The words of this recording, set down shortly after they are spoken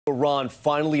Iran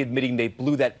finally admitting they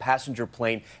blew that passenger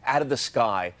plane out of the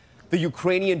sky. The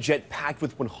Ukrainian jet packed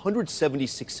with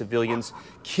 176 civilians,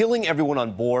 killing everyone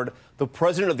on board. The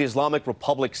president of the Islamic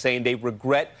Republic saying they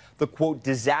regret the, quote,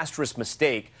 disastrous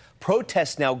mistake.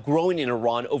 Protests now growing in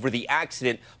Iran over the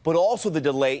accident, but also the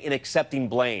delay in accepting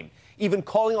blame, even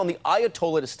calling on the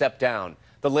Ayatollah to step down.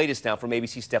 The latest now from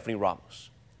ABC's Stephanie Ramos.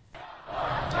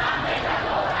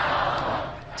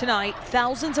 Tonight,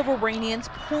 thousands of Iranians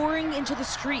pouring into the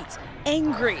streets,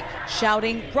 angry,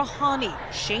 shouting, "Rouhani,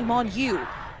 shame on you,"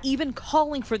 even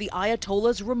calling for the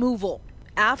Ayatollah's removal.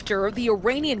 After the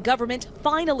Iranian government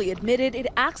finally admitted it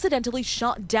accidentally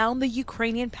shot down the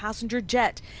Ukrainian passenger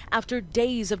jet after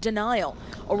days of denial.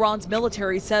 Iran's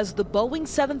military says the Boeing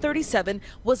 737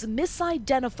 was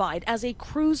misidentified as a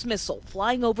cruise missile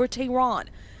flying over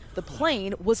Tehran. The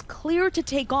plane was cleared to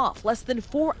take off less than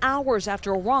 4 hours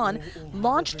after Iran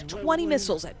launched 20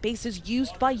 missiles at bases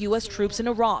used by U.S. troops in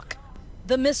Iraq.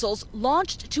 The missiles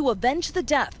launched to avenge the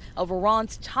death of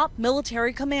Iran's top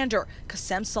military commander,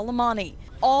 Qasem Soleimani.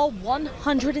 All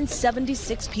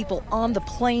 176 people on the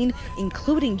plane,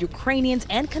 including Ukrainians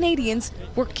and Canadians,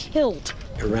 were killed.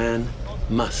 Iran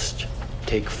must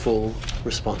take full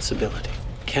responsibility.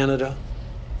 Canada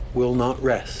will not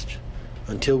rest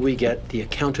until we get the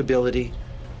accountability,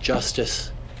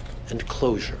 justice, and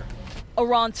closure.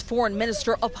 Iran's foreign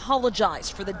minister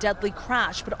apologized for the deadly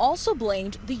crash, but also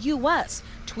blamed the U.S.,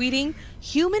 tweeting,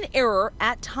 "Human error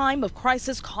at time of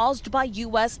crisis caused by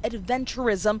U.S.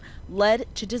 adventurism led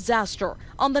to disaster."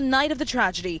 On the night of the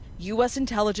tragedy, U.S.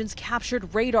 intelligence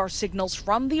captured radar signals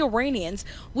from the Iranians,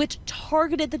 which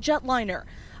targeted the jetliner.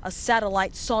 A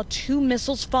satellite saw 2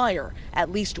 missiles fire.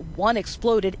 At least one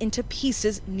exploded into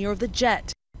pieces near the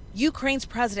jet. Ukraine's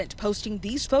president posting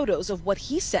these photos of what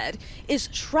he said is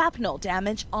shrapnel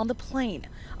damage on the plane.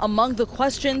 Among the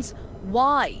questions,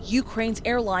 why Ukraine's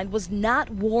airline was not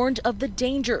warned of the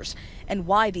dangers and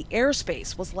why the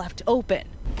airspace was left open.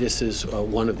 This is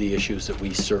one of the issues that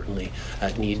we certainly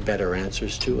need better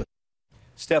answers to.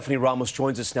 Stephanie Ramos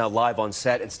joins us now live on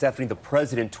set. And Stephanie, the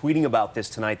president tweeting about this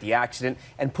tonight, the accident,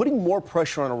 and putting more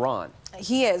pressure on Iran.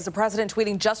 He is. The president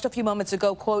tweeting just a few moments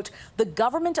ago, quote, "The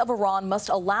government of Iran must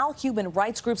allow human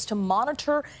rights groups to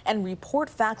monitor and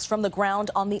report facts from the ground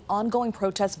on the ongoing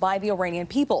protests by the Iranian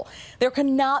people. There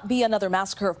cannot be another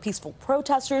massacre of peaceful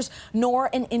protesters, nor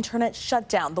an internet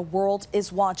shutdown. The world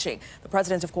is watching." The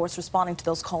president, of course, responding to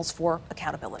those calls for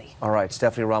accountability. All right,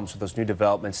 Stephanie Ramos with those new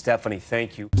developments. Stephanie,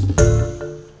 thank you.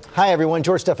 Hi, everyone.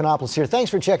 George Stephanopoulos here.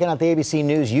 Thanks for checking out the ABC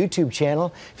News YouTube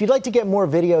channel. If you'd like to get more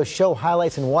videos, show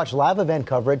highlights, and watch live event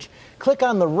coverage, click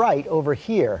on the right over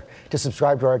here to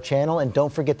subscribe to our channel. And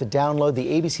don't forget to download the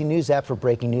ABC News app for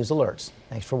breaking news alerts.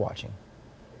 Thanks for watching.